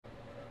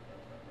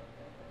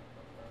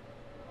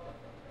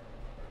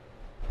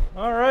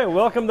All right,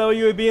 welcome to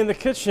OUAB in the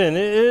kitchen.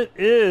 It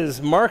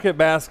is market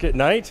basket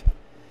night,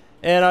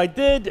 and I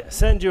did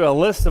send you a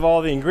list of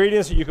all the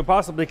ingredients that you could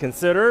possibly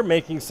consider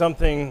making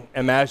something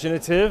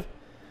imaginative.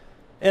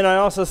 And I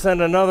also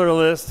sent another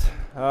list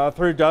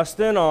through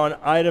Dustin on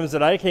items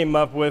that I came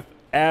up with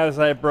as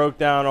I broke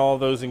down all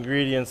those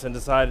ingredients and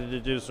decided to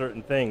do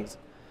certain things.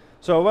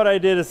 So what I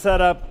did is set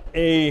up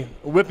a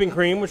whipping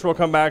cream, which we'll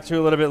come back to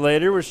a little bit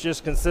later, which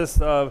just consists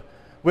of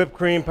whipped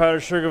cream, powdered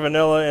sugar,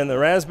 vanilla, and the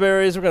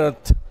raspberries. We're going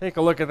to take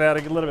a look at that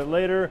a little bit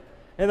later.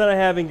 And then I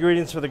have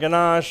ingredients for the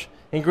ganache,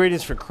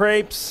 ingredients for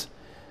crepes,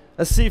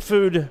 a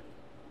seafood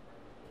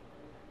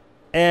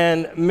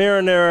and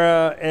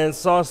marinara and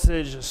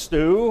sausage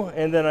stew.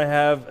 And then I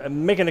have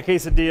making a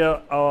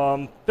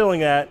quesadilla,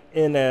 filling that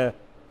in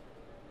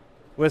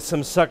with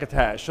some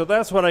succotash. So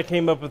that's what I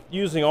came up with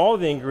using all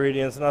the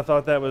ingredients, and I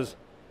thought that was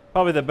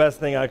probably the best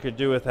thing I could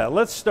do with that.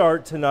 Let's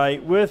start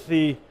tonight with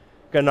the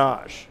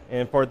ganache,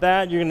 and for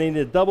that you're going to need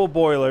a double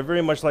boiler,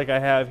 very much like I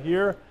have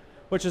here,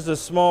 which is a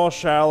small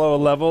shallow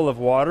level of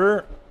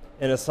water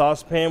in a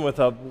saucepan with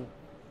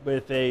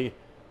a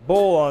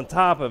bowl on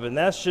top of it, and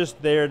that's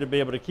just there to be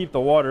able to keep the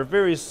water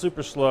very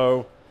super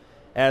slow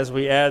as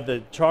we add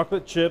the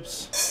chocolate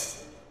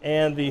chips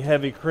and the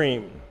heavy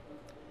cream.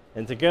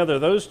 And together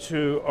those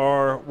two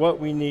are what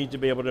we need to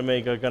be able to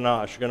make a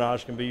ganache.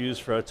 Ganache can be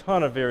used for a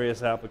ton of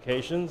various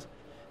applications.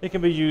 It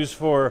can be used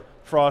for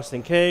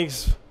frosting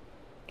cakes.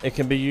 It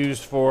can be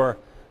used for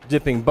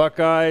dipping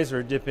buckeyes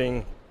or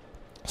dipping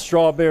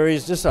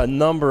strawberries, just a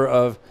number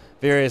of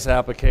various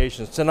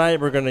applications. Tonight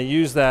we're going to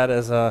use that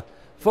as a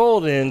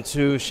fold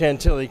into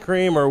chantilly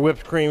cream or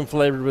whipped cream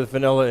flavored with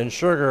vanilla and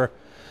sugar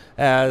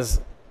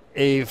as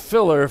a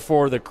filler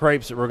for the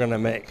crepes that we're going to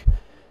make.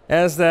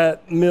 As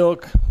that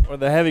milk or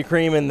the heavy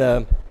cream and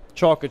the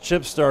chocolate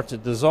chips start to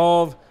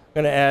dissolve, I'm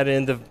going to add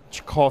in the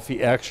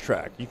coffee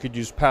extract. You could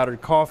use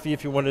powdered coffee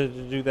if you wanted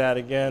to do that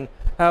again.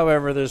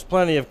 However, there's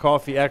plenty of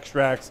coffee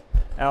extracts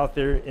out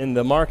there in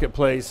the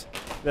marketplace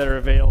that are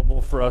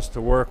available for us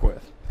to work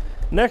with.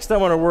 Next, I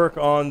want to work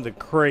on the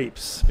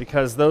crepes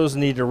because those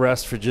need to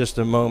rest for just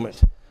a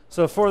moment.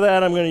 So for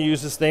that, I'm going to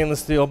use a stainless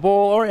steel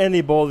bowl or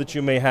any bowl that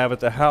you may have at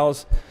the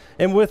house.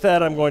 And with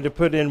that, I'm going to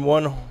put in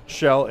one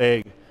shell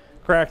egg.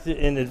 Cracked it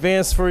in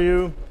advance for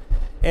you.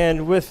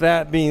 And with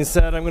that being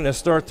said, I'm going to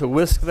start to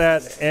whisk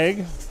that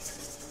egg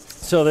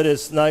so that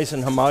it's nice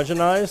and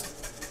homogenized,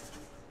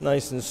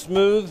 nice and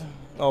smooth.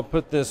 I'll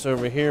put this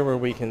over here where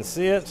we can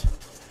see it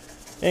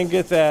and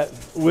get that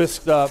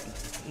whisked up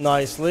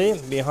nicely.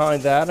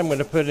 Behind that, I'm going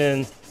to put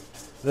in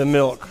the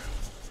milk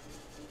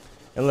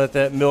and let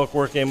that milk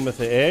work in with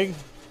the egg.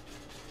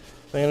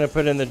 I'm going to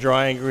put in the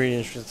dry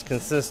ingredients, which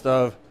consist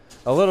of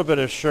a little bit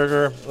of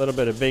sugar, a little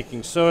bit of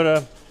baking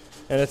soda,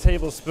 and a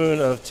tablespoon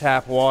of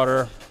tap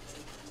water.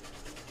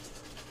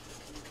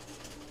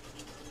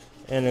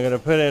 And I'm going to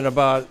put in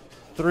about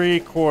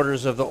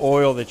 3/4 of the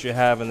oil that you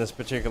have in this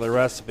particular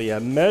recipe. A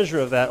measure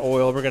of that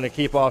oil we're going to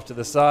keep off to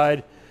the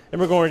side,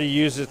 and we're going to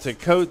use it to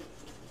coat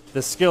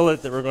the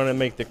skillet that we're going to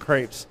make the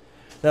crepes.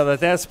 Now that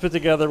that's put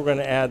together, we're going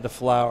to add the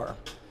flour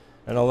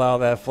and allow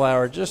that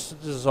flour just to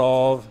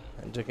dissolve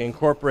and to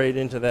incorporate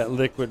into that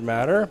liquid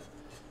matter.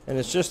 And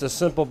it's just a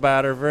simple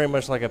batter, very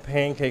much like a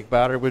pancake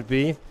batter would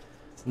be.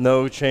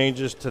 No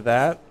changes to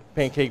that.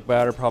 Pancake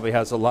batter probably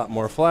has a lot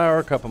more flour,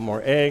 a couple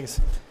more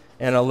eggs,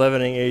 and a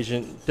leavening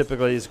agent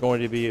typically is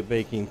going to be a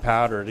baking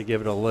powder to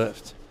give it a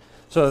lift.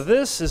 So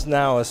this is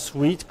now a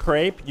sweet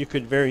crepe. You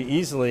could very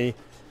easily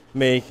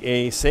make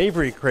a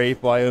savory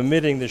crepe by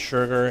omitting the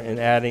sugar and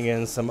adding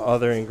in some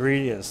other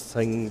ingredients,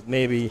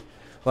 maybe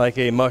like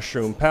a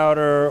mushroom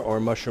powder or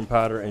mushroom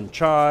powder and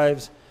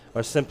chives,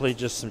 or simply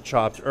just some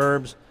chopped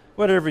herbs.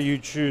 Whatever you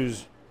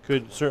choose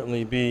could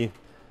certainly be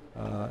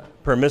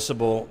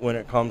permissible when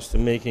it comes to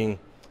making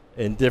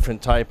a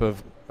different type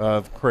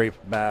of crepe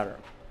batter.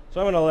 So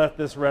I'm going to let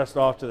this rest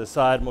off to the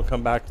side, and we'll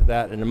come back to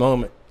that in a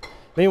moment.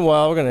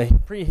 Meanwhile, we're going to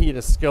preheat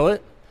a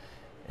skillet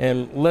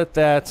and let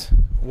that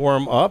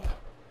warm up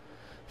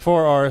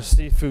for our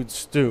seafood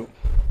stew.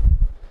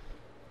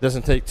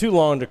 Doesn't take too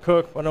long to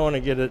cook, but I want to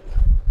get it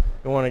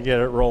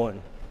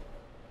rolling.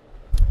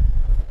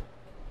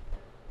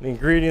 The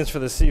ingredients for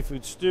the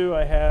seafood stew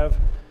I have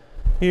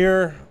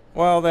here.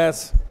 While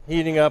that's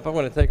heating up, I'm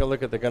going to take a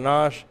look at the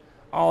ganache.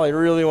 All I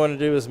really want to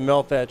do is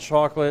melt that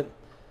chocolate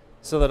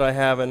so that I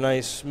have a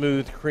nice,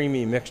 smooth,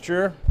 creamy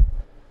mixture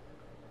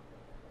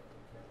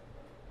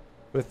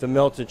with the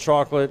melted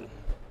chocolate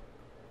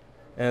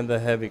and the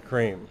heavy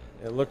cream.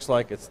 It looks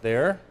like it's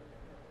there,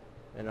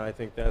 and I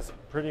think that's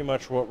pretty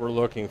much what we're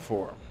looking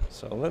for.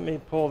 So let me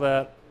pull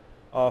that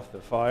off the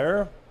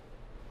fire.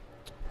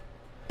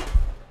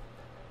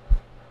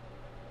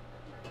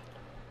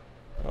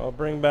 I'll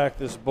bring back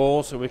this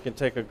bowl so we can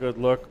take a good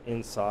look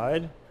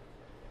inside.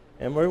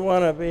 And we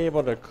want to be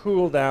able to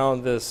cool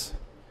down this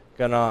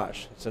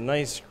ganache. It's a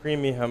nice,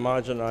 creamy,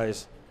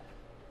 homogenized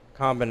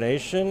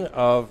combination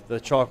of the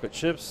chocolate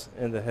chips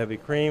and the heavy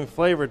cream,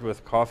 flavored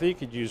with coffee. You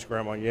could use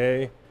Grand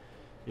Marnier,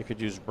 you could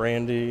use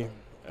brandy,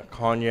 a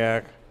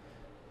cognac,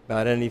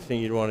 about anything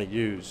you'd want to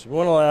use. We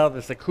want to allow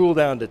this to cool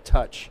down to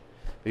touch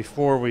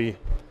before we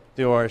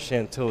do our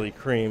chantilly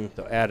cream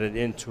to add it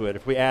into it.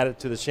 If we add it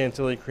to the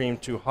chantilly cream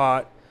too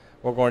hot,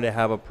 we're going to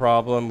have a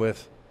problem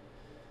with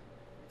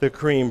the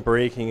cream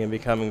breaking and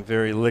becoming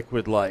very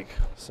liquid-like.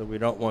 So we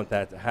don't want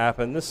that to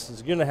happen. This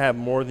is going to have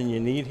more than you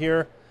need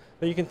here,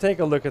 but you can take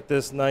a look at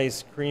this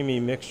nice creamy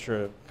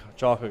mixture of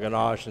chocolate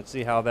ganache and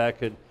see how that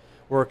could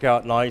work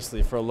out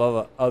nicely for a lot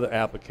of other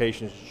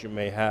applications that you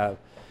may have.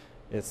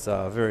 It's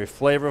very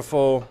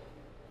flavorful,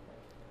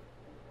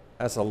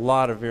 has a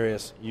lot of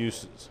various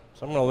uses.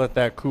 So I'm going to let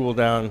that cool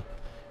down,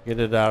 get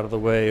it out of the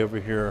way over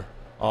here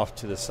off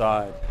to the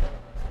side.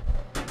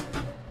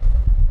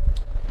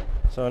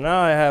 So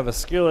now I have a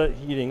skillet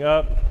heating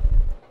up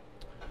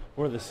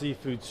for the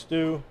seafood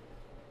stew.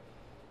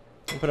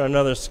 I'll put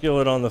another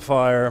skillet on the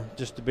fire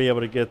just to be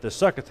able to get the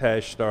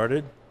succotash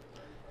started,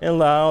 and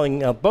allowing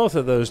both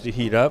of those to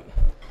heat up.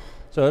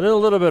 So a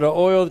little bit of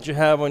oil that you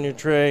have on your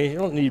tray, you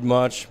don't need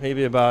much,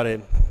 maybe about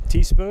a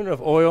teaspoon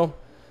of oil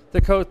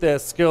to coat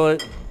that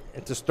skillet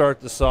and to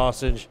start the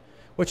sausage,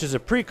 which is a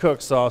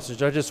pre-cooked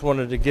sausage. I just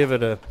wanted to give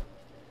it a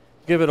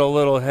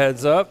little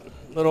heads up,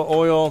 little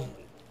oil,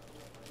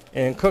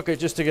 and cook it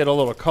just to get a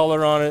little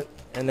color on it,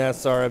 and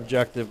that's our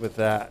objective with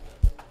that.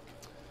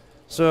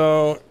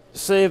 So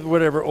save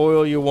whatever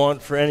oil you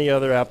want for any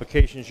other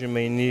applications you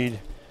may need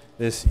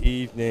this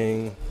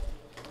evening.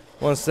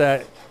 Once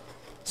that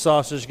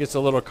sausage gets a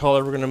little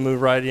color, we're going to move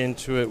right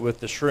into it with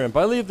the shrimp.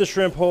 I leave the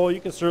shrimp whole.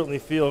 You can certainly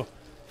feel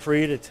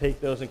free to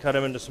take those and cut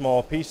them into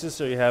small pieces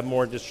so you have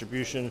more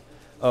distribution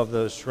of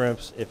those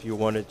shrimps if you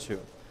wanted to.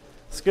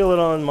 Skillet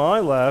on my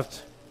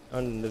left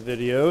on the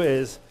video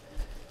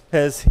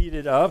has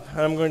heated up.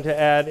 I'm going to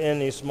add in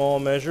a small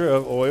measure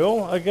of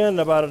oil, again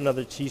about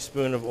another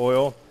teaspoon of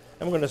oil.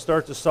 I'm going to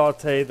start to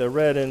saute the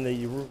red and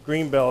the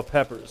green bell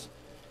peppers,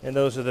 and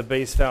those are the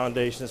base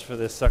foundations for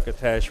this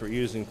succotash we're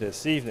using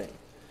this evening.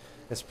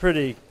 It's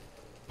pretty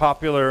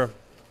popular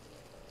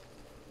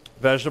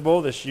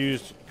vegetable that's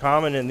used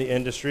common in the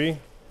industry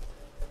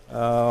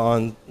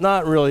on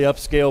not really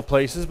upscale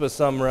places, but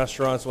some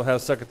restaurants will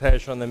have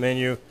succotash on the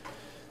menu.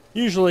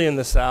 Usually in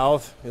the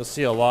South, you'll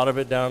see a lot of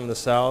it down in the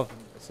South.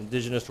 It's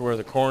indigenous to where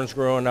the corn's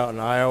growing out in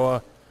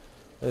Iowa.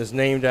 It's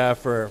named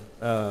after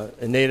a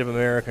Native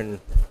American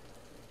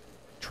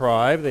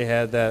tribe. They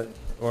had that,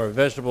 or a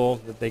vegetable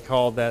that they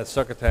called that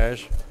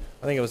succotash.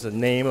 I think it was the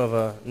name of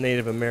a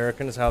Native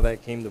American is how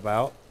that came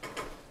about.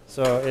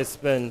 So it's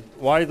been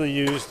widely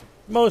used,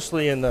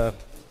 mostly in the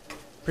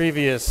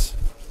previous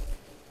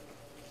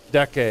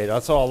decade. I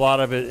saw a lot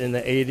of it in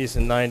the 80s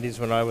and 90s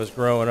when I was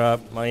growing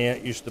up. My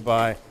aunt used to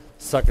buy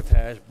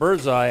succotash.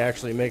 Bird's Eye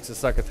actually makes a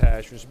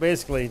succotash, which is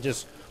basically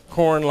just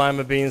corn,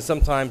 lima beans,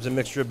 sometimes a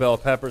mixture of bell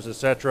peppers,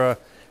 etc.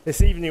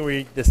 This evening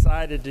we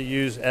decided to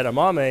use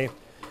edamame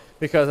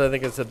because I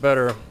think it's a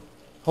better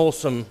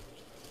wholesome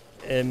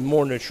and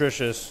more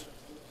nutritious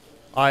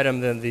item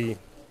than the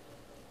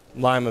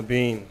lima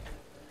bean.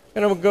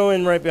 And I'm going to go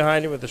in right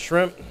behind it with the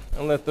shrimp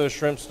and let those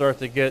shrimp start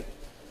to get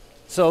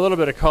a little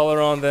bit of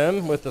color on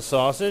them with the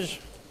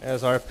sausage.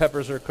 As our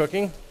peppers are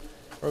cooking,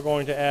 we're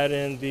going to add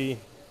in the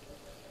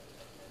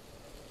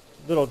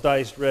little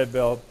diced red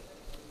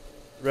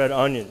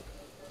onion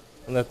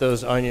and let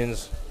those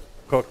onions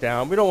cook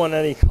down. We don't want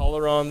any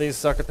color on these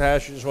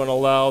succotash. We just want to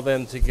allow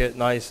them to get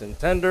nice and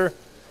tender,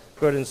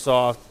 good and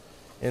soft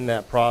in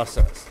that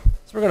process.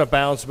 So we're going to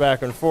bounce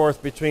back and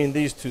forth between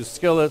these two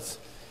skillets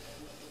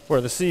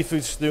for the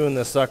seafood stew and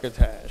the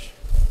succotash.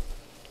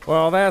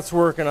 While that's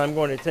working, I'm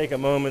going to take a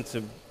moment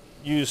to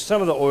use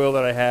some of the oil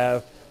that I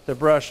have to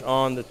brush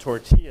on the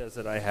tortillas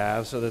that I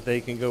have so that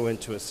they can go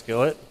into a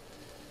skillet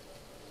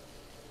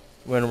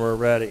when we're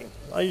ready.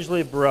 I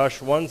usually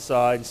brush one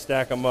side,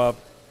 stack them up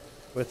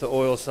with the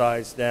oil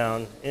sides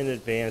down in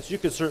advance. You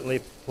could certainly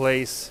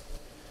place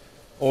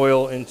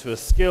oil into a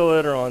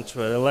skillet or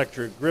onto an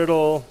electric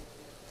griddle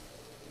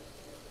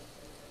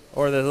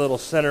or the little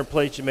center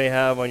plate you may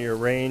have on your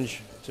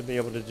range to be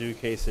able to do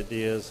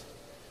quesadillas.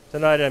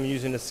 Tonight I'm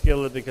using a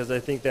skillet because I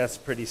think that's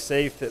pretty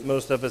safe, that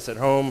most of us at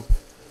home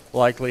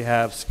likely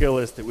have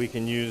skillets that we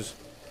can use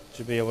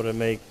to be able to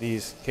make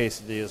these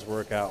quesadillas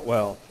work out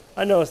well.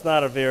 I know it's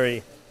not a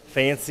very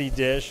fancy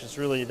dish. It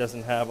really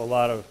doesn't have a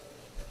lot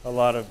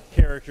of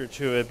character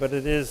to it, but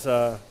it is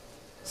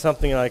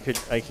something I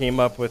came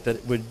up with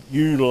that would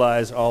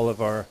utilize all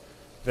of our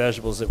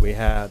vegetables that we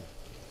had.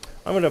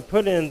 I'm going to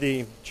put in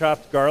the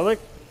chopped garlic.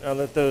 I'll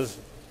let those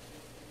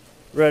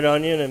red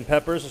onion and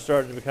peppers are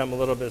starting to become a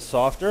little bit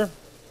softer,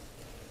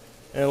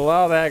 and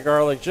allow that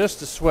garlic just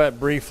to sweat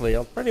briefly,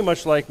 pretty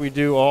much like we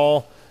do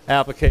all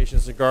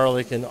applications of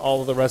garlic in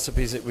all of the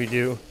recipes that we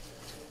do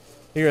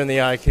here in the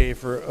IK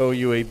for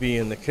OUAB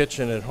in the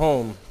kitchen at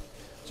home.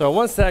 So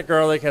once that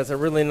garlic has a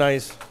really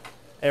nice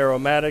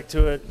aromatic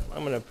to it,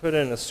 I'm going to put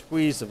in a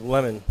squeeze of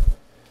lemon.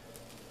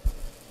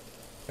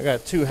 I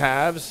got 2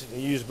 halves. You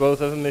can use both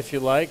of them if you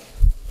like.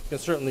 You can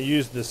certainly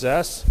use the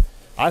zest.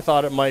 I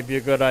thought it might be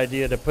a good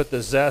idea to put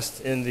the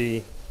zest in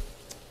the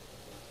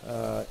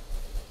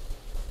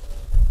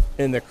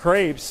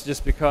crepes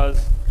just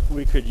because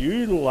we could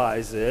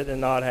utilize it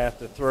and not have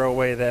to throw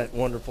away that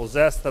wonderful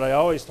zest that I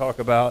always talk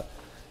about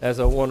as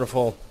a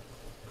wonderful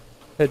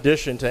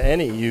addition to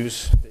any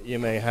use that you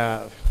may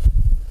have.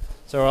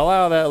 So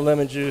allow that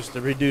lemon juice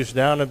to reduce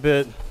down a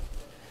bit.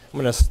 I'm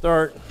going to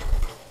start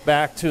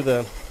back to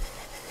the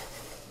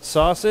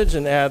sausage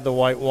and add the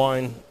white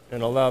wine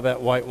and allow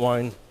that white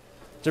wine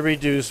to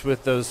reduce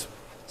with those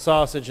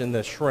sausage and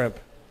the shrimp,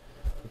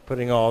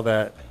 putting all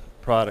that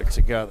product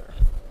together.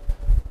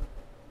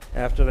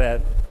 After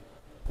that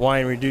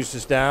wine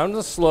reduces down,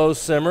 a slow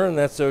simmer, and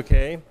that's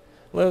okay.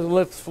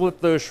 Let's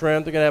flip those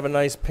shrimp. They're going to have a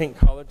nice pink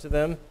color to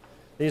them.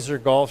 These are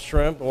Gulf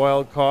shrimp,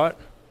 wild caught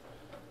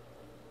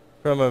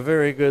from a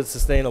very good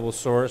sustainable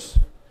source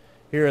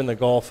here in the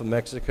Gulf of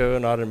Mexico,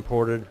 not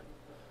imported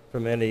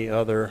from any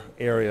other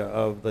area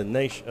of the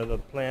nation, of the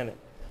planet.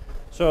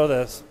 So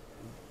that's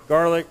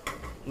garlic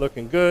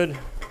looking good.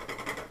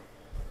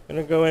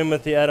 Gonna go in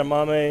with the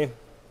edamame,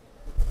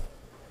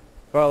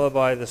 followed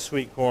by the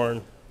sweet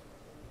corn.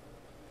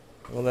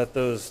 We'll let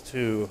those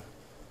two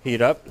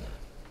heat up.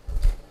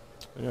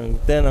 And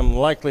then I'm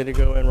likely to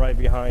go in right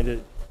behind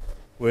it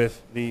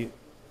with the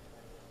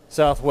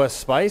Southwest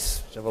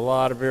spice, which have a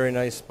lot of very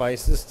nice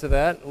spices to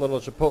that. A little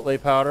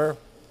chipotle powder.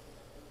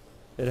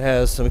 It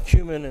has some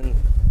cumin and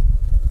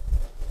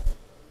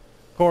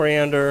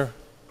coriander,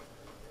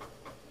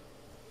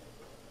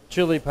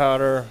 chili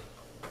powder,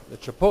 the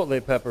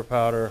chipotle pepper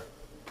powder,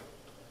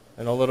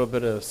 and a little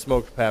bit of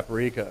smoked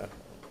paprika.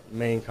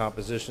 Main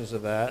compositions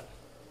of that.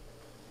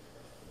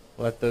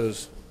 Let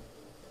those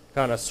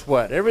kind of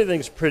sweat.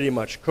 Everything's pretty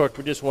much cooked.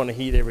 We just want to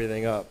heat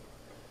everything up.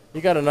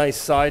 You got a nice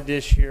side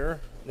dish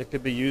here that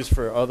could be used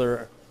for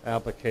other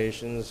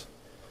applications,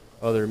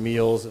 other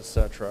meals,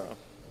 etc.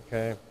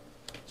 Okay,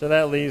 so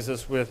that leaves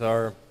us with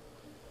our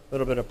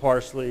little bit of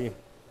parsley,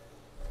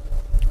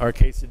 our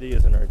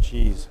quesadillas, and our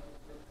cheese.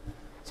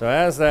 So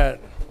as that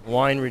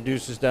wine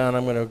reduces down,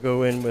 I'm going to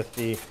go in with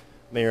the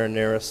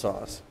marinara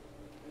sauce.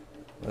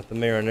 Let the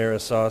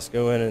marinara sauce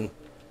go in and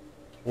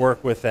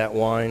work with that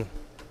wine.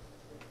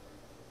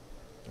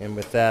 And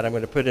with that, I'm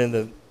going to put in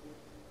the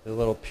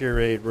little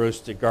pureed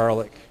roasted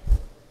garlic.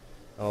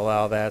 I'll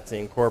allow that to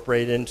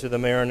incorporate into the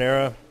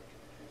marinara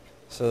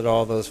so that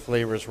all those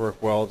flavors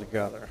work well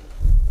together.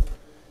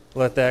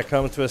 Let that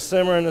come to a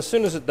simmer, and as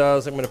soon as it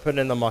does, I'm going to put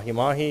in the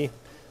mahi-mahi.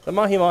 The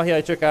mahi-mahi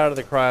I took out of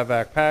the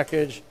cryovac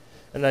package,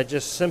 and I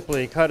just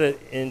simply cut it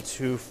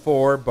into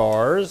 4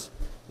 bars.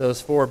 Those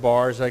 4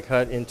 bars I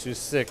cut into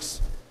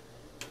 6.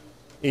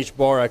 Each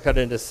bar I cut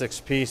into 6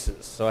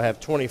 pieces. So I have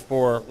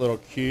 24 little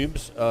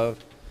cubes of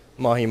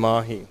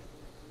mahi-mahi.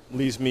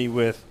 Leaves me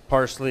with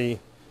parsley,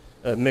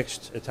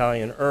 mixed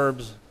Italian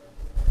herbs,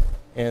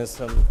 and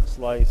some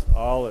sliced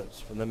olives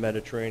from the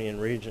Mediterranean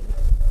region.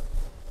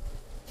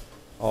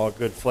 All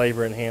good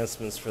flavor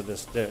enhancements for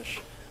this dish.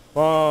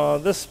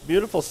 This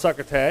beautiful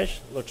succotash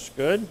looks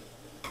good.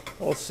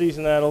 We'll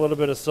season that a little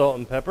bit of salt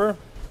and pepper.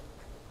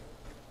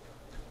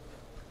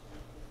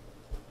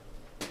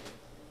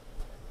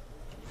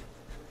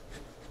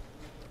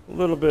 A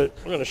little bit,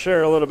 we're going to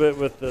share a little bit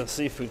with the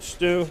seafood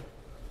stew.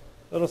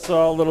 A little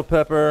salt, a little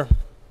pepper,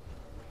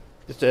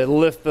 just to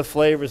lift the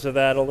flavors of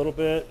that a little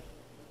bit.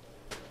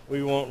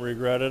 We won't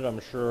regret it, I'm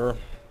sure,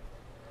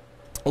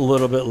 a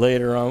little bit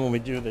later on when we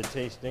do the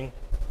tasting.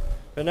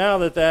 But now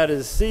that that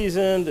is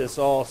seasoned, it's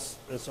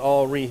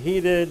all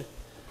reheated.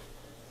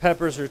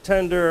 Peppers are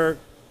tender,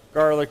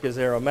 garlic is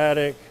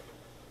aromatic.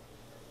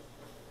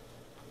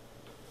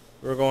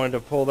 We're going to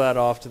pull that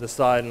off to the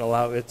side and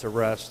allow it to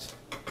rest.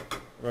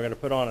 We're going to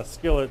put on a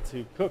skillet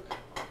to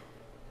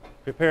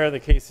prepare the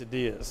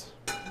quesadillas.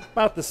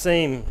 About the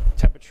same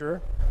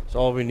temperature, that's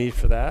all we need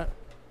for that.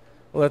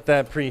 We'll let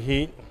that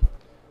preheat.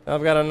 Now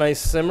I've got a nice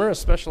simmer,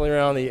 especially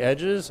around the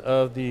edges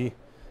of the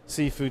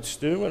seafood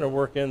stew. I'm going to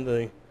work in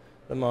the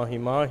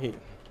mahi-mahi.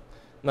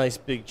 Nice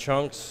big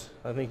chunks.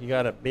 I think you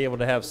got to be able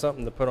to have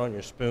something to put on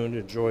your spoon to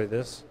enjoy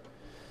this.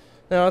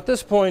 Now at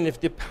this point, if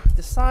you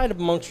decide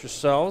amongst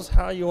yourselves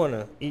how you want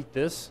to eat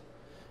this,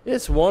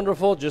 it's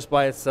wonderful just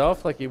by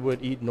itself, like you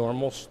would eat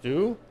normal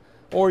stew.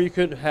 Or you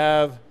could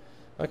have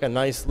like a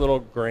nice little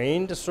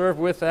grain to serve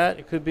with that.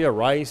 It could be a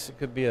rice, it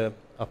could be a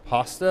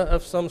pasta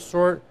of some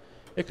sort.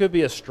 It could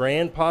be a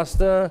strand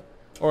pasta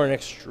or an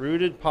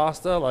extruded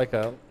pasta, like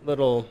a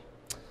little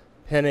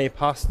penne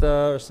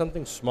pasta or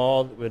something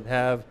small that would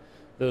have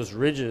those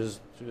ridges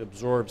to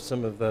absorb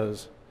some of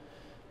those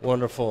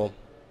wonderful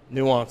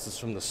nuances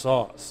from the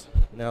sauce.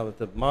 Now that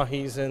the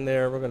mahi's in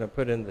there, we're going to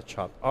put in the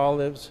chopped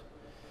olives.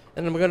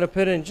 And I'm going to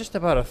put in just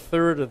about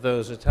 1/3 of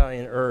those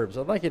Italian herbs.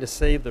 I'd like you to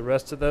save the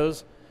rest of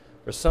those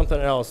for something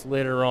else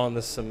later on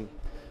this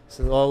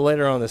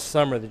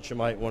summer that you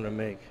might want to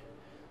make.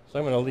 So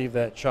I'm going to leave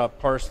that chopped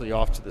parsley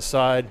off to the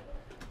side.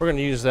 We're going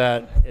to use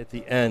that at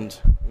the end,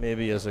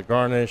 maybe as a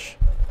garnish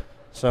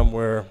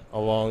somewhere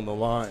along the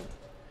line.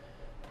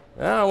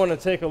 Now I want to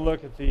take a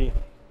look at the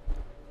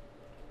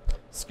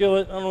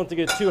skillet. I don't want it to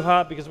get too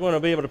hot because we want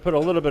to be able to put a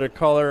little bit of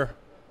color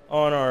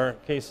on our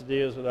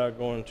quesadillas without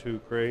going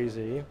too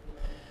crazy.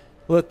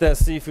 Let that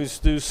seafood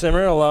stew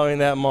simmer, allowing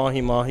that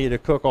mahi-mahi to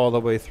cook all the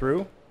way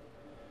through.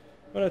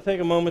 I'm going to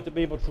take a moment to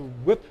be able to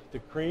whip the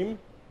cream,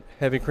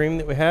 heavy cream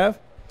that we have.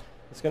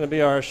 It's going to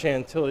be our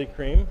chantilly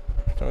cream.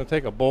 So I'm going to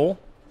take a bowl.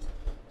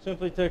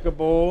 Simply take a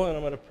bowl, and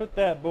I'm going to put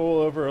that bowl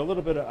over a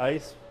little bit of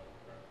ice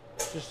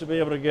just to be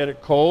able to get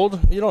it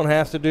cold. You don't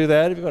have to do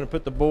that. If you're going to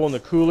put the bowl in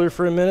the cooler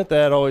for a minute,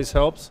 that always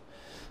helps.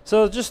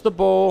 So just the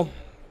bowl,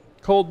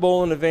 cold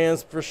bowl in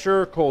advance for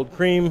sure, cold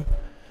cream.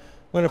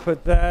 I'm going to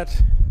put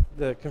that,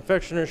 the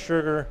confectioner's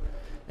sugar,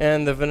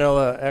 and the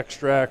vanilla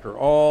extract are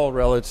all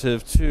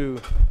relative to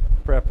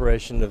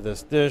preparation of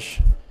this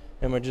dish.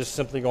 And we're just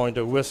simply going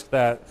to whisk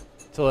that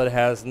till it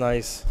has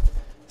nice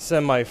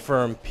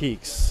semi-firm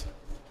peaks.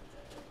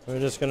 We're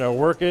just going to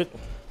work it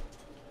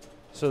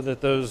so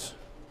that those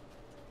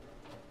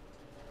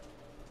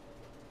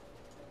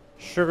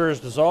sugars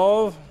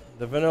dissolve,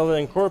 the vanilla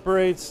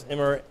incorporates, and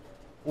we're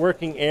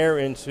working air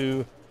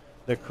into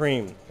the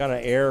cream, kind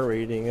of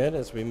aerating it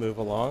as we move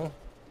along.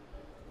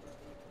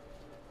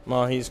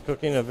 Mahi's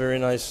cooking a very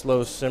nice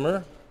slow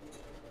simmer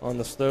on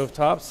the stove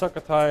top.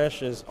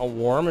 Succotash is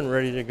warm and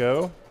ready to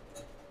go.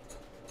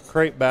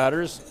 Crepe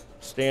batters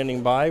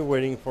standing by,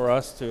 waiting for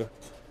us to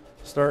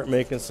start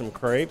making some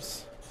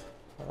crepes.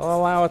 I'll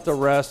allow it to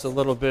rest a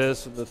little bit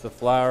so that the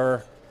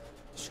flour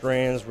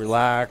strands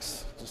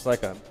relax, just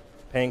like a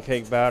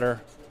pancake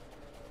batter.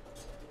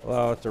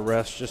 Allow it to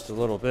rest just a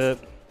little bit.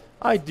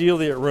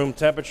 Ideally at room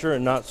temperature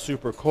and not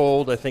super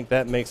cold. I think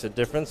that makes a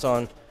difference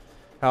on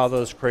how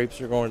those crepes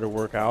are going to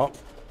work out.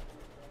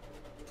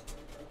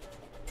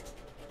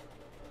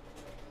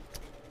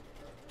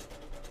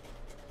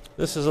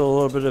 This is a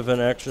little bit of an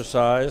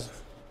exercise.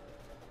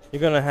 You're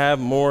going to have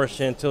more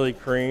chantilly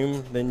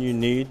cream than you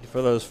need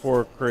for those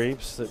 4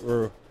 crepes that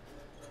were.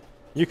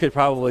 You could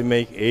probably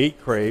make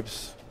 8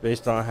 crepes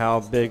based on how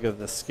big of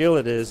the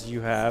skillet is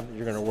you have that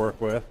you're going to work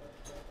with.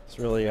 It's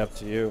really up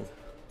to you.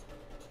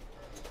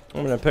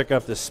 I'm going to pick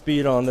up the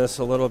speed on this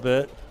a little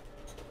bit.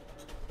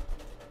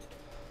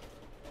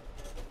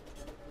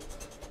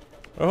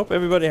 I hope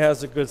everybody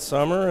has a good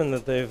summer and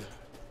that they've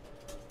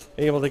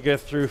able to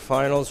get through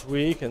finals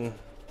week, and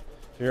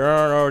if you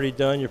aren't already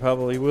done, you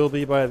probably will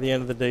be by the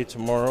end of the day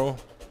tomorrow.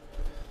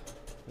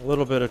 A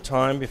little bit of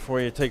time before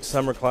you take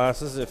summer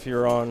classes if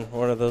you're on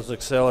one of those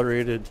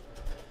accelerated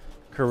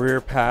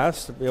career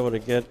paths to be able to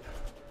get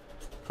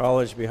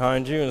college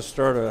behind you and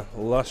start a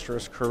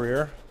lustrous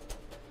career.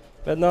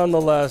 But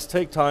nonetheless,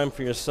 take time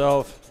for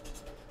yourself.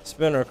 It's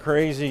been a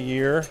crazy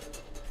year,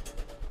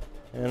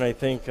 and I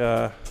think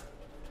a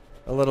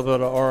little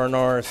bit of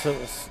R&R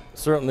is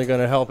certainly going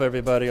to help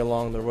everybody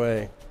along the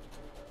way.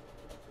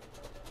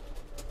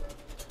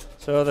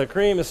 So the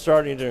cream is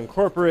starting to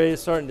incorporate,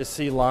 starting to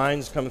see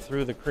lines come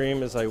through the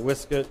cream as I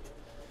whisk it.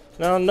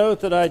 Now note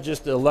that I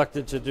just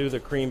elected to do the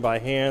cream by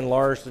hand,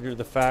 largely due to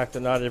the fact that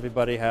not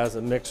everybody has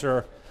a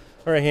mixer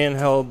or a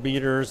handheld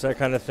beaters, that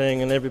kind of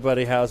thing, and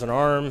everybody has an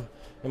arm,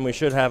 and we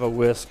should have a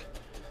whisk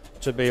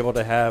to be able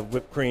to have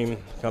whipped cream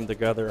come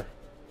together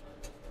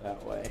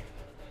that way.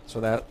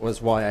 So that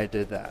was why I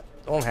did that.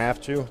 Don't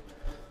have to.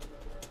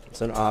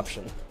 It's an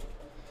option.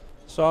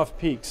 Soft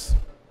peaks,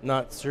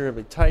 not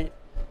terribly tight,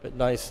 but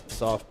nice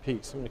soft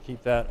peaks. I'm going to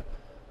keep that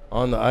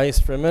on the ice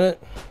for a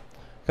minute.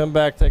 Come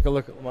back, take a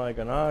look at my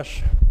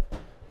ganache.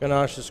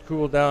 Ganache has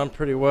cooled down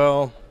pretty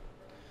well.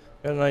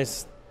 Got a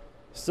nice,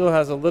 still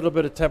has a little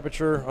bit of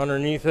temperature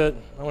underneath it.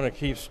 I'm going to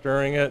keep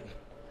stirring it.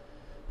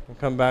 I'll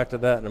come back to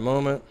that in a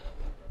moment.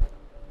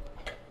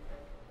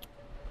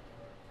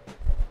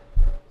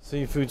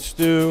 Seafood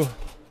stew.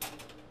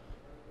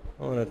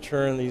 I'm going to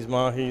turn these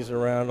mahis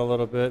around a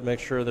little bit, make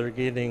sure they're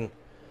getting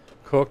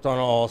cooked on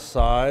all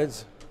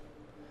sides.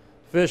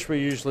 Fish we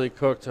usually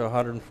cook to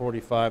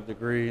 145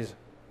 degrees,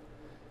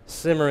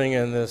 simmering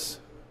in this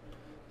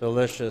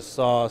delicious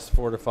sauce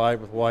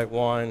fortified with white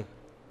wine,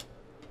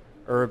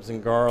 herbs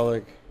and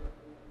garlic,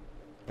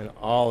 and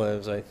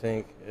olives, I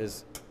think,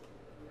 is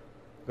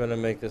going to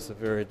make this a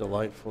very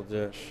delightful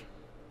dish.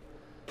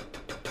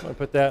 I'm going to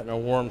put that in a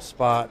warm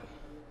spot,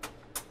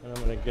 and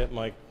I'm going to get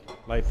my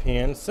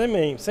pan,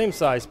 same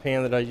size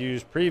pan that I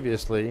used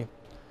previously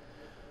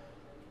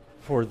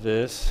for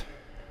this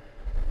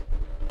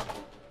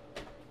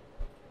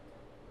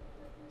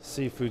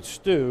seafood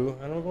stew,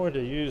 and I'm going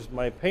to use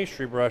my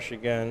pastry brush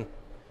again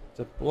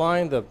to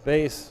line the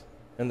base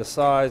and the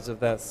sides of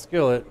that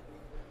skillet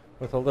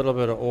with a little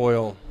bit of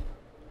oil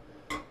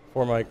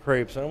for my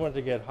crepes. I want it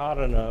to get hot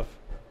enough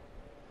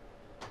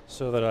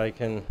so that I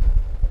can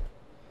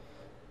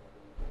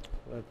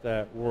let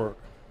that work.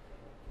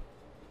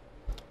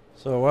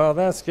 So while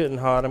that's getting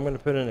hot, I'm going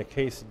to put in a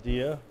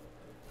quesadilla,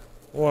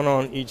 one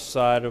on each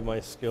side of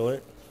my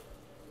skillet.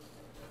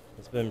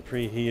 It's been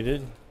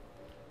preheated.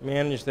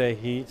 Manage that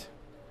heat.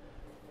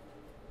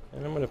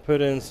 And I'm going to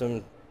put in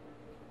some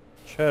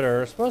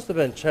cheddar. It's supposed to have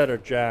been cheddar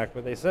jack,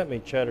 but they sent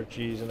me cheddar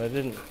cheese and I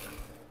didn't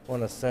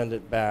want to send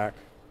it back.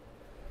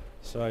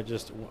 So I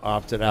just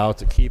opted out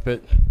to keep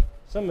it.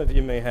 Some of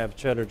you may have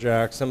cheddar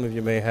jack, some of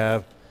you may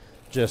have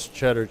just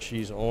cheddar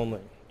cheese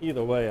only.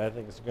 Either way, I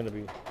think it's going to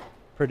be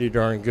pretty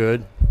darn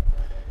good.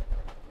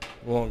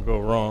 Won't go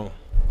wrong.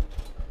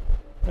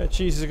 That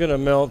cheese is going to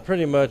melt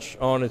pretty much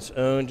on its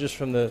own just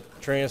from the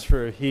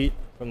transfer of heat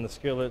from the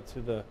skillet to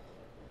the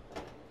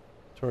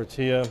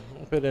tortilla.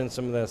 I'll put in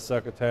some of that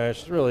succotash.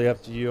 It's really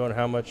up to you on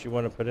how much you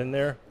want to put in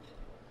there.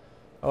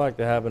 I like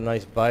to have a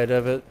nice bite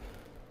of it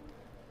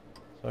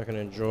so I can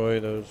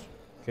enjoy those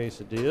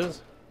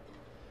quesadillas.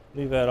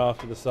 Leave that off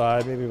to the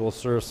side. Maybe we'll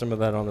serve some of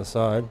that on the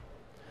side.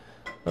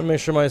 I'll make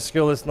sure my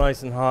skillet's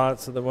nice and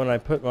hot so that when I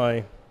put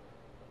my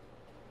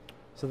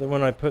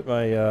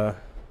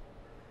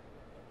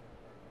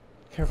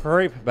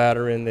crepe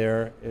batter in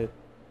there, it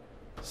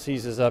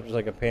seizes up just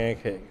like a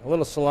pancake. A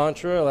little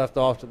cilantro I left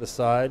off to the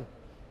side.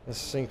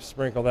 Just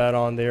sprinkle that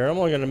on there. I'm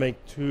only going to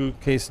make 2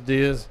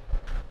 quesadillas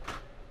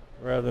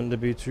rather than to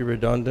be too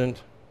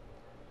redundant.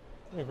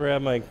 I'm going to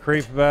grab my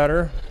crepe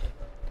batter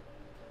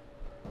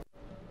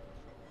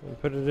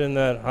and put it in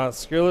that hot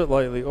skillet,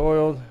 lightly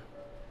oiled.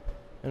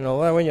 And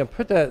when you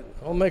put that,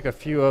 I'll make a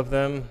few of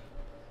them.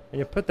 When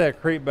you put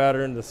that crepe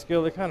batter in the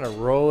skillet, kind of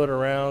roll it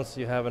around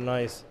so you have a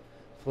nice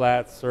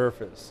flat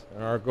surface.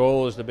 And our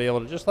goal is to be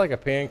able to, just like a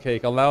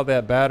pancake, allow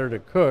that batter to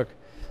cook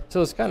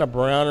so it's kind of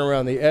brown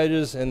around the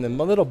edges, and the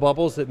little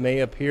bubbles that may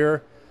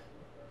appear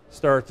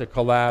start to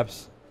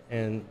collapse,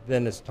 and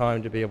then it's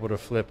time to be able to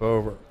flip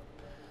over.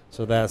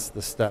 So that's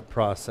the step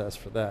process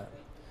for that.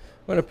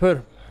 I'm going to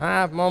put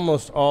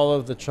almost all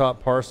of the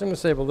chopped parsley. I'm going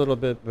to save a little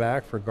bit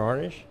back for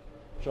garnish,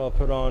 which I'll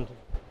put on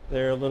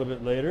there a little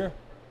bit later,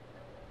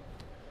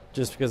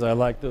 just because I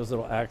like those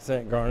little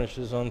accent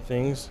garnishes on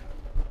things.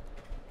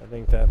 I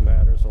think that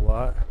matters a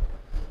lot.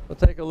 We'll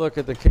take a look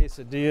at the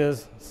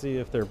quesadillas, see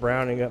if they're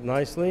browning up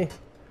nicely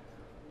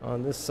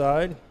on this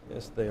side.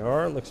 Yes, they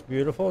are. It looks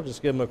beautiful.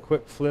 Just give them a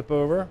quick flip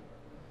over.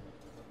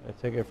 I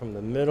take it from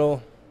the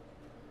middle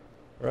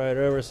right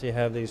over so you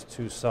have these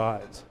 2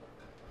 sides.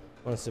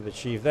 Once you've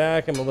achieved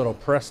that, give them a little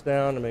press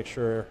down to make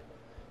sure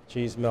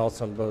cheese melts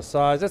on both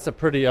sides. That's a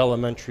pretty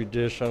elementary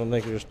dish. I don't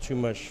think there's too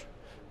much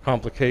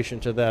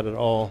complication to that at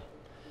all.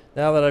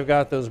 Now that I've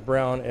got those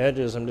brown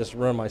edges, I'm just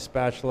running my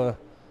spatula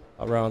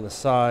around the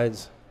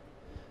sides.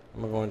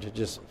 I'm going to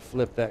just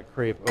flip that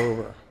crepe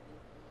over.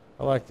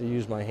 I like to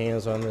use my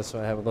hands on this so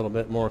I have a little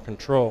bit more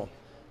control.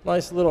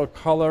 Nice little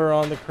color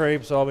on the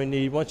crepes, all we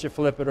need. Once you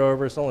flip it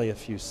over, it's only a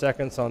few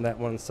seconds on that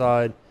one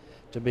side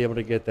to be able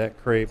to get that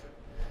crepe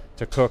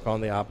to cook on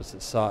the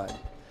opposite side.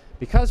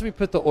 Because we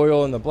put the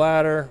oil in the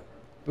bladder,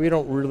 we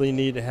don't really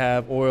need to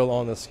have oil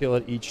on the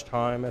skillet each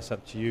time. That's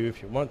up to you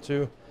if you want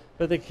to.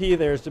 But the key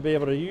there is to be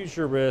able to use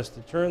your wrist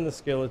to turn the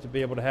skillet to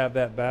be able to have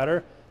that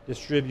batter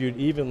distribute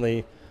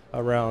evenly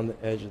around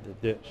the edge of the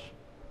dish.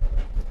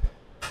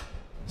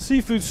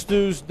 Seafood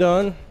stew's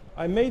done.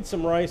 I made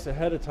some rice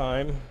ahead of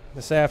time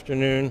this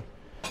afternoon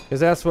because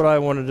that's what I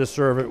wanted to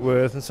serve it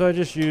with. And so I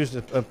just used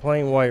a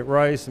plain white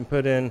rice and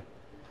put in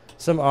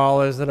some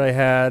olives that I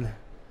had,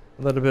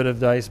 a little bit of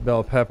diced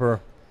bell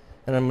pepper,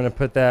 and I'm going to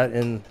put that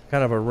in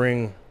kind of a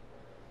ring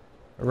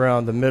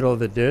around the middle of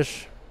the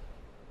dish.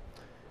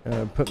 And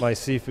I'll put my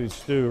seafood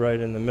stew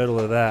right in the middle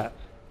of that.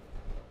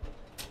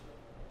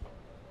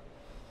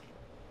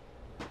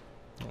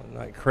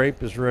 My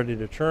crepe is ready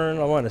to turn.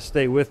 I want to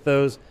stay with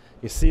those.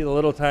 You see the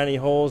little tiny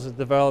holes that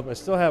develop. I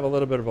still have a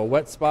little bit of a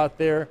wet spot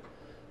there.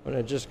 I'm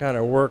going to just kind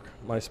of work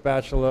my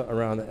spatula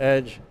around the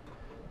edge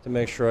to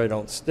make sure I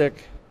don't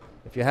stick.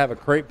 If you have a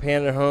crepe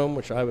pan at home,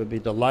 which I would be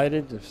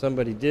delighted if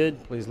somebody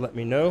did, please let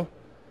me know,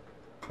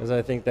 because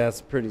I think that's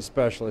pretty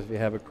special if you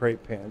have a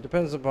crepe pan.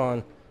 Depends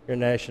upon your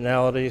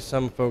nationality.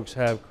 Some folks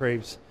have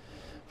crepes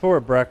for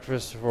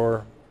breakfast,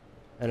 for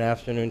an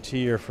afternoon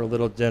tea, or for a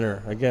little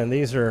dinner. Again,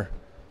 these are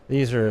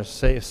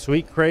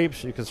sweet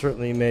crepes. You can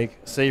certainly make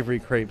savory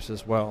crepes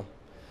as well.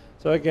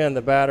 So again,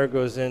 the batter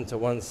goes into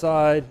one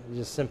side. You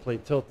just simply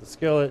tilt the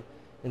skillet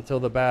until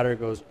the batter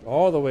goes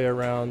all the way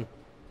around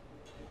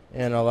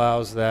and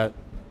allows that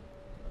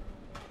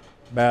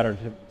batter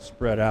to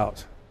spread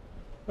out.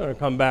 I'm going to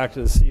come back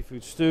to the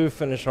seafood stew,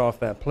 finish off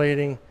that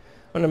plating.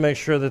 I'm going to make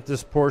sure that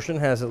this portion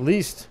has at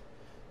least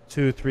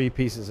 2-3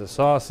 pieces of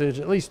sausage,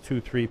 at least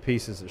 2-3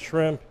 pieces of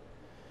shrimp,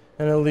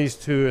 and at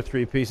least 2 or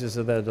 3 pieces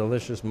of that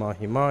delicious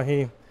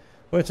mahi-mahi,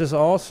 which is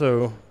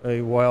also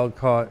a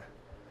wild-caught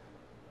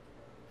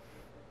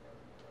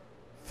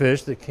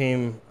fish that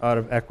came out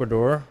of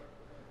Ecuador.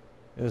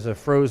 It was a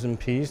frozen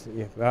piece that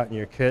you got in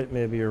your kit.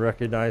 Maybe you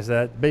recognize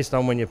that based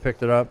on when you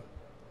picked it up,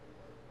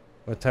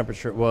 what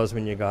temperature it was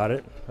when you got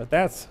it. But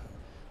that's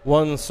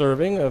one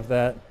serving of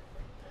that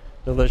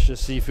delicious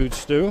seafood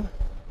stew.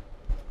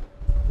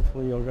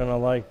 Hopefully you're going to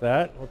like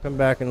that. We'll come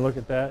back and look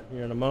at that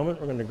here in a moment.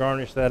 We're going to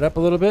garnish that up a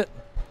little bit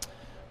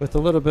with a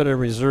little bit of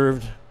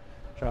reserved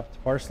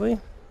chopped parsley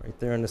right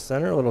there in the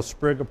center. A little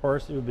sprig of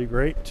parsley would be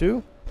great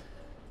too.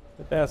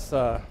 But that's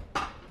what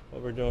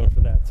we're doing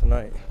for that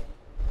tonight.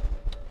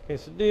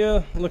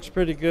 Quesadilla looks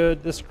pretty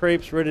good. This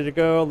crepe's ready to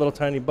go. Little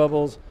tiny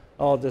bubbles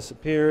all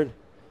disappeared.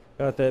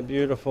 Got that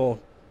beautiful,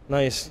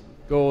 nice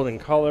golden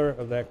color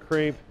of that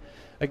crepe.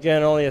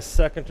 Again, only a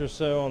second or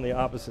so on the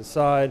opposite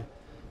side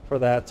for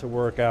that to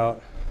work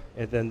out,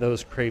 and then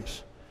those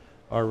crepes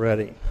are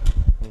ready.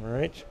 All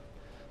right.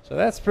 So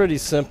that's pretty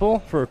simple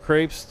for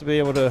crepes to be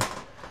able to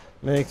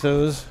make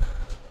those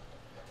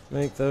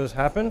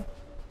happen.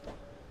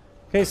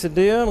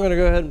 Quesadilla, I'm going to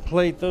go ahead and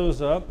plate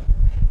those up.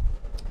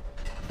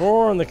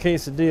 For on the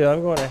quesadilla,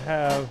 I'm going to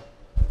have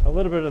a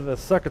little bit of the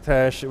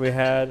succotash that we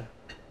had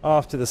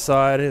off to the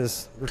side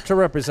is to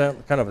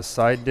represent kind of a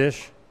side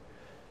dish,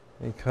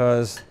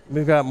 because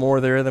we've got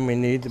more there than we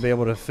need to be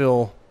able to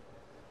fill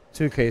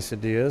 2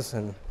 quesadillas.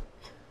 And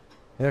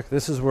heck,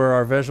 this is where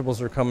our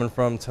vegetables are coming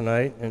from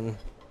tonight, and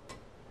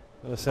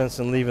no sense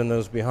in leaving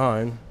those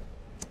behind.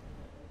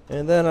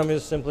 And then I'm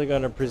just simply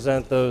going to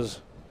present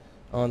those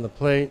on the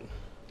plate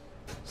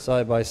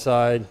side by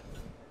side,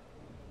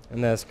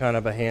 and that's kind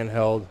of a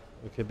handheld.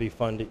 It could be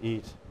fun to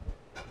eat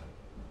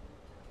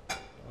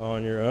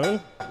on your own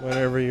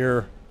whenever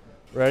you're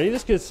ready.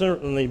 This could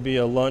certainly be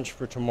a lunch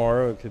for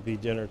tomorrow. It could be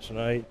dinner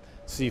tonight.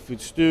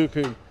 Seafood stew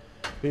could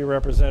be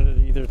represented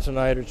either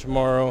tonight or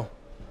tomorrow.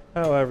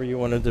 However you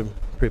wanted to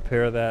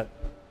prepare that,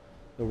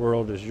 the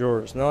world is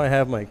yours. Now I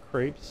have my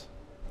crepes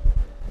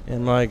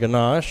and my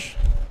ganache.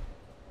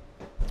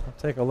 I'll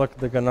take a look at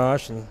the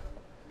ganache, and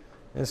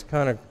it's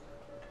kind of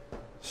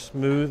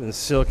smooth and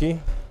silky.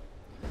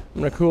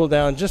 I'm going to cool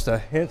down just a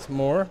hint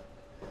more,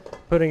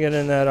 putting it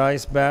in that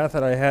ice bath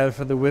that I had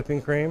for the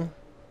whipping cream.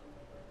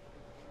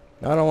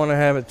 I don't want to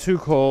have it too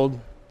cold,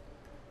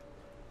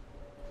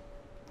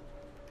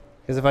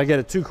 because if I get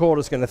it too cold,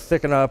 it's going to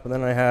thicken up, and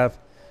then I have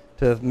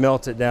to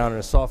melt it down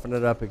and soften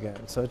it up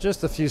again. So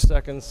just a few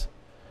seconds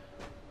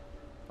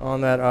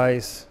on that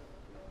ice.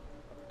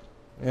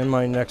 And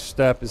my next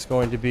step is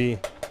going to be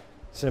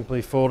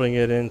simply folding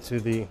it into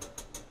the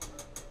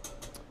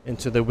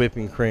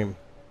whipping cream.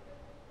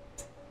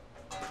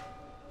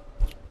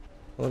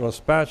 A little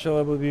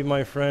spatula would be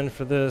my friend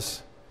for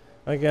this.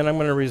 Again, I'm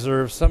going to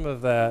reserve some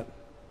of that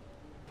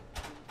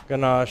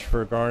ganache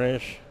for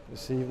garnish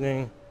this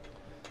evening.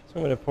 So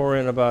I'm going to pour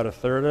in about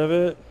 1/3 of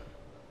it.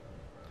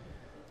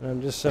 And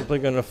I'm just simply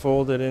going to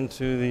fold it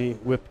into the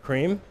whipped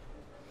cream,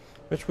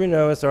 which we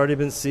know has already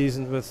been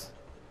seasoned with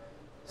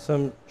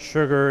some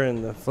sugar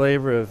and the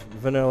flavor of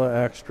vanilla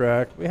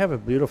extract. We have a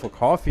beautiful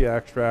coffee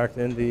extract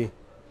in the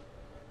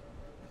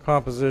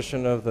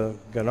composition of the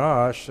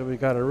ganache, so we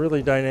got a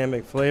really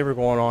dynamic flavor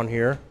going on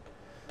here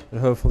that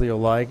hopefully you'll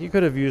like. You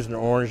could have used an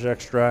orange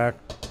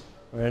extract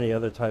or any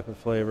other type of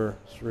flavor.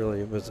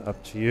 It was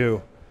up to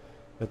you,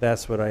 but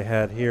that's what I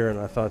had here, and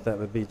I thought that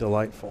would be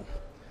delightful.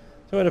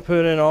 So I'm going to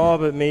put in all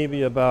but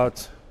maybe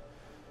about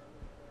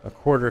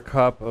 1/4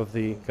 cup of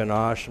the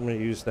ganache. I'm going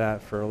to use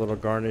that for a little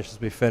garnish as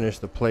we finish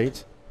the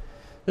plate.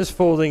 Just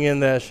folding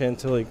in that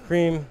chantilly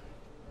cream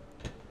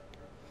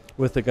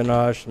with the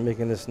ganache and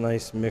making this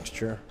nice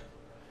mixture.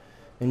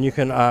 And you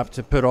can opt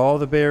to put all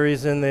the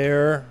berries in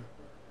there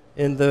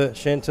in the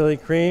chantilly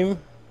cream,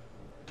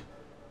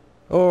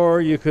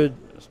 or you could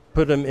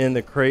put them in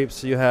the crepes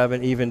so you have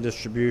an even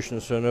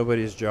distribution, so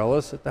nobody's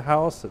jealous at the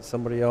house that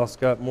somebody else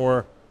got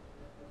more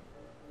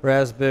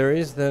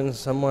raspberries than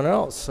someone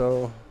else.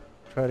 So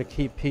try to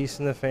keep peace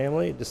in the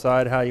family.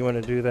 Decide how you want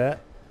to do that.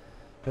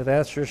 But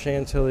that's your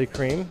chantilly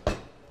cream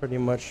pretty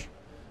much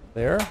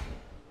there.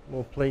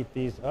 We'll plate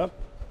these up.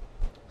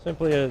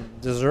 Simply a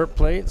dessert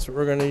plate. So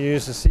we're going to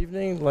use this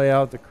evening. Lay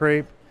out the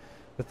crepe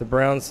with the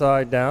brown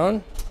side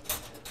down.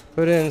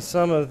 Put in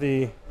some of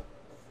the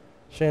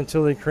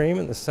chantilly cream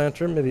in the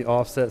center, maybe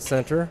offset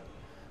center.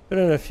 Put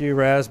in a few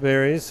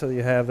raspberries so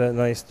you have that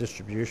nice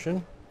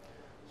distribution.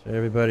 So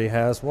everybody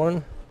has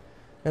one.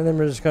 And then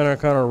we're just going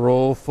to kind of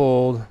roll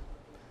fold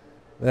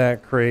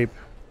that crepe.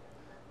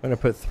 I'm going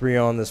to put 3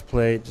 on this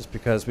plate just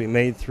because we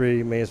made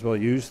 3, may as well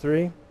use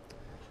 3.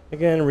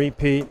 Again,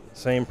 repeat,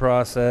 same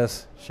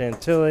process.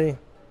 Chantilly,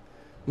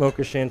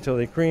 mocha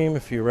chantilly cream,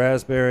 a few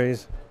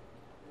raspberries,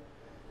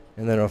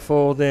 and then a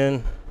fold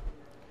in,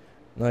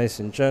 nice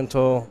and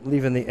gentle,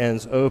 leaving the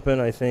ends open,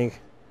 I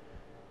think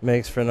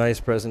makes for a nice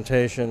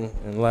presentation.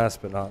 And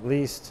last but not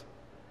least,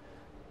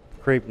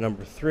 crepe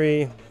number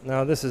 3.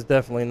 Now this is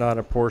definitely not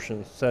a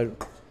portion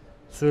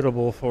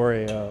suitable for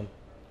a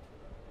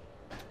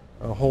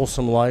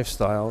wholesome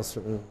lifestyle. It's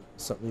certainly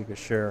something you could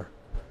share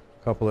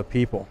a couple of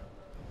people.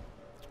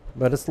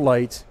 But it's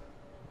light.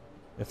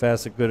 If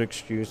that's a good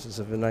excuse, it's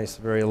a nice,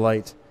 very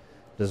light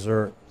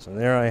dessert. So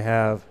there I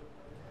have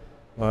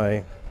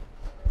my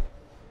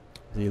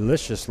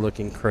delicious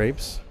looking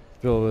crepes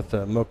filled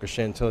with mocha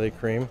chantilly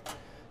cream.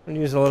 I'm going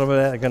to use a little bit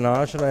of that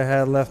ganache that I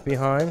had left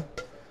behind.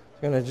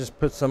 I'm going to just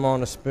put some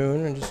on a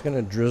spoon and just going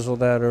to drizzle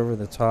that over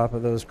the top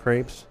of those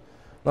crepes.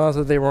 Not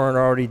that they weren't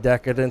already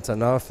decadent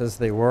enough as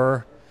they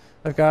were.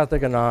 I've got the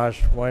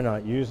ganache, why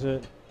not use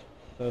it?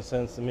 No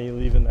sense to me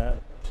leaving that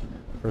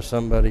for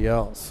somebody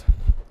else.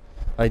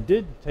 I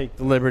did take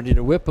the liberty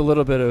to whip a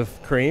little bit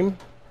of cream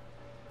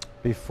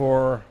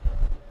before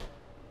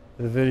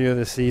the video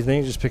this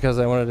evening, just because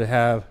I wanted to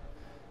have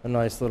a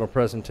nice little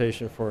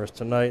presentation for us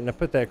tonight. And I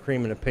put that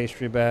cream in a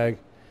pastry bag.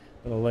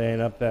 I'm going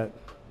to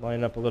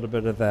line up a little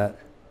bit of that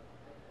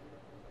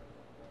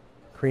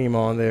cream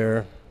on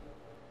there,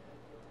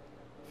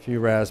 a few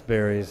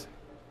raspberries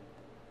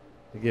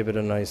to give it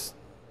a nice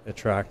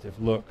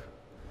attractive look.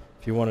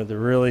 If you wanted to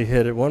really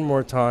hit it one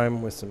more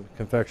time with some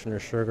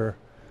confectioner's sugar,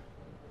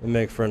 and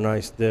make for a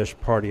nice dish,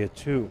 party of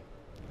two.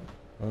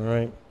 All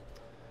right.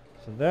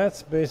 So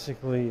that's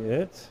basically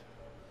it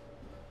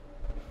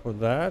for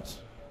that.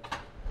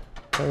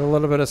 I have a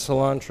little bit of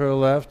cilantro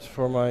left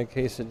for my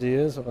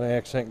quesadillas. I'm going to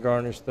accent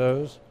garnish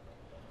those.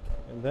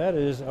 And that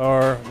is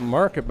our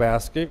market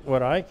basket,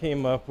 what I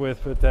came up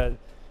with that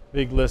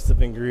big list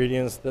of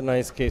ingredients. The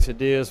nice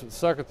quesadillas with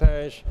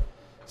succotash,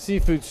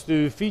 seafood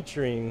stew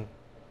featuring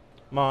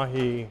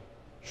mahi,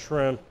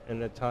 shrimp,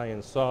 and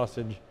Italian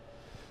sausage.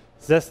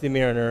 Zesty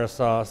marinara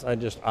sauce, I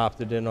just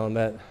opted in on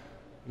that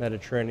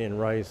Mediterranean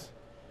rice.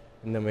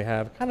 And then we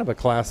have kind of a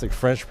classic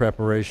French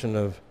preparation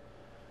of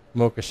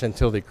mocha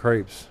chantilly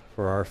crepes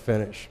for our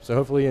finish. So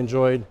hopefully you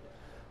enjoyed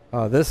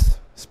this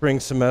spring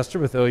semester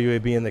with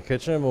OUAB in the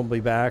kitchen. We'll be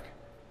back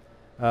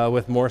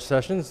with more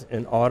sessions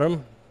in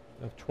autumn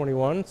of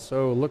 21.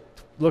 So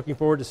looking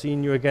forward to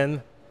seeing you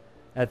again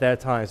at that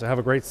time. So have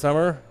a great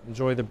summer.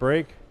 Enjoy the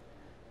break.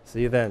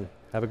 See you then.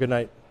 Have a good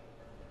night.